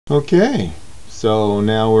Okay, so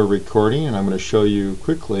now we're recording and I'm going to show you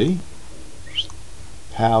quickly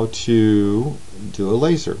how to do a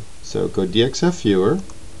laser. So go DXF viewer,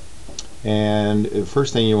 and the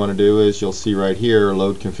first thing you want to do is you'll see right here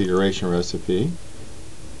load configuration recipe,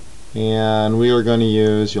 and we are going to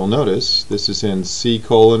use, you'll notice this is in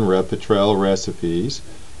C:\Repetrel recipes,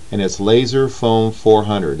 and it's laser foam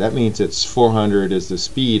 400. That means it's 400 is the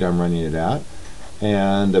speed I'm running it at,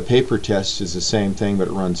 and the paper test is the same thing, but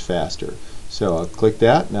it runs faster. So I'll click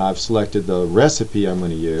that. Now I've selected the recipe I'm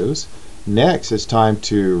going to use. Next, it's time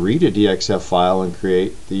to read a DXF file and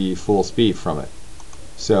create the full speed from it.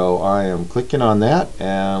 So I am clicking on that,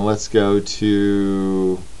 and let's go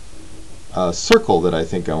to a circle that I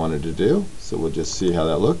think I wanted to do. So we'll just see how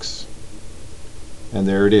that looks. And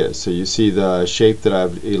there it is. So you see the shape that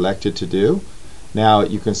I've elected to do. Now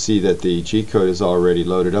you can see that the Gcode is already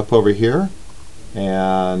loaded up over here,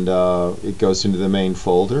 and it goes into the main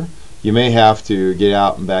folder. You may have to get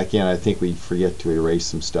out and back in. I think we forget to erase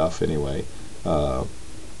some stuff anyway.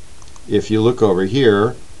 If you look over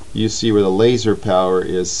here, you see where the laser power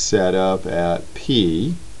is set up at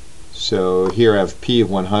P. So here I have P of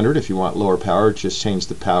 100. If you want lower power, just change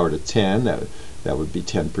the power to 10. That would be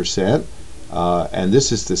 10%. And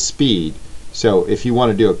this is the speed. So if you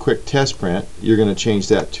want to do a quick test print, you're going to change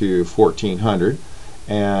that to 1400.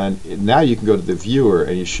 And now you can go to the viewer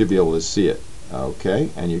and you should be able to see it. Okay,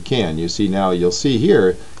 and you can. You see now, you'll see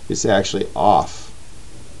here it's actually off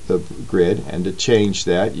the grid, and to change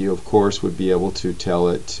that you of course would be able to tell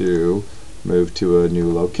it to move to a new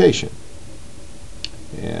location.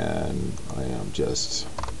 And I am just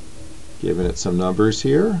giving it some numbers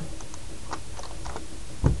here,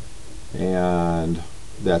 and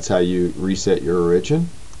that's how you reset your origin.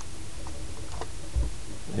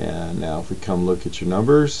 And now if we come look at your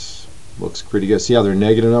numbers, looks pretty good. See how they're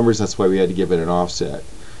negative numbers? That's why we had to give it an offset.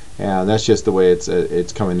 And that's just the way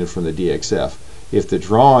it's coming in from the DXF. If the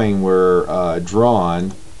drawing were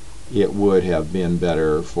drawn, it would have been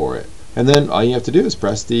better for it. And then all you have to do is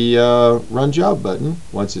press the Run Job button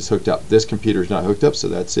once it's hooked up. This computer is not hooked up, so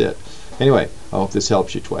that's it. Anyway, I hope this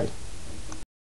helps you, Tway.